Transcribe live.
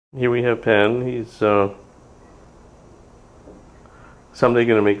Here we have Pen. He's someday going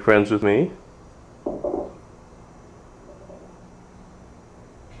to make friends with me.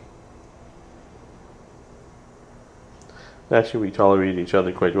 Actually, we tolerate each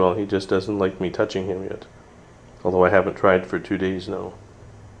other quite well. He just doesn't like me touching him yet. Although I haven't tried for 2 days now.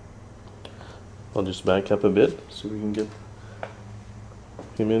 I'll just back up a bit so we can get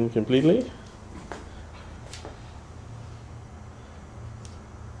him in completely.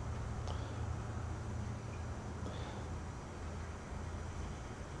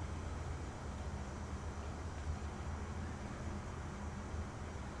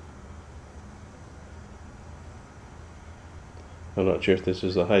 I'm not sure if this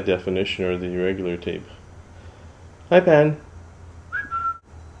is the high definition or the regular tape. Hi, Pan.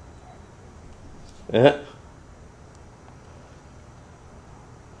 I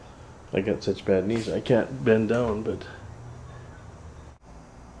got such bad knees I can't bend down, but...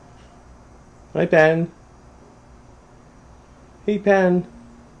 Hi, Pan. Hey, Pan.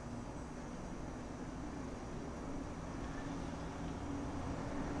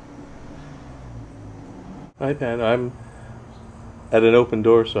 Hi, Pan. I'm at an open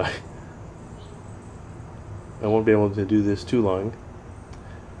door, so I won't be able to do this too long.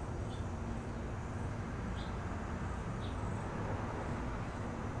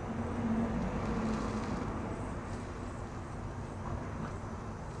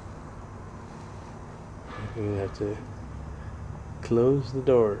 I'm gonna have to close the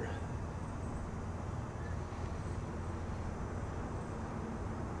door.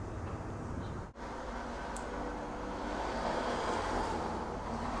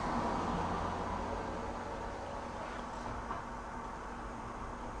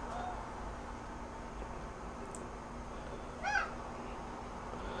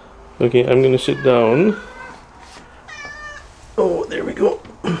 Okay, I'm gonna sit down. Oh, there we go.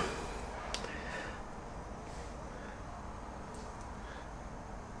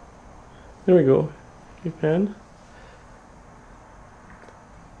 There we go. Okay, Pan.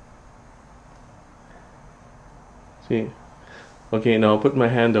 See. Okay, now I'll put my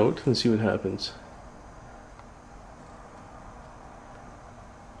hand out and see what happens.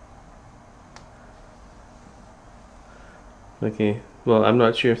 Okay, well, I'm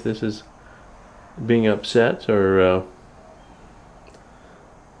not sure if this is being upset or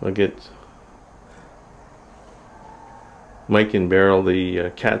I'll get Mike and Beryl,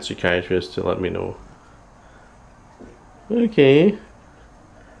 the cat psychiatrist, to let me know. Okay.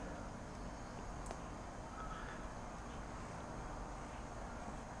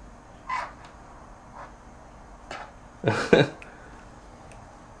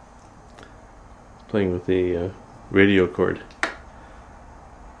 Playing with the radio cord.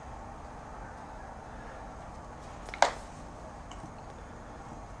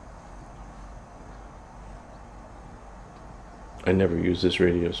 I never use this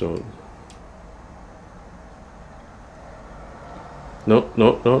radio, so no,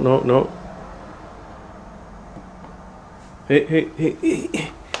 no, no, no, no. Hey, hey, hey,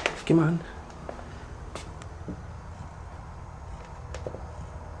 hey, come on.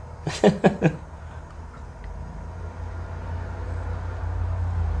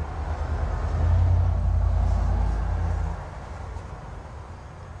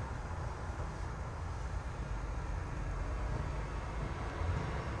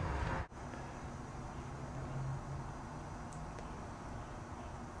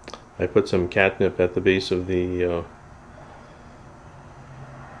 I put some catnip at the base of the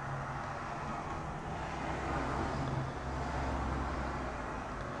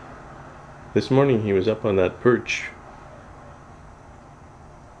this morning he was up on that perch,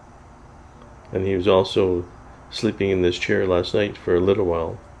 and he was also sleeping in this chair last night for a little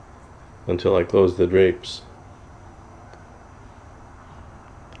while until I closed the drapes.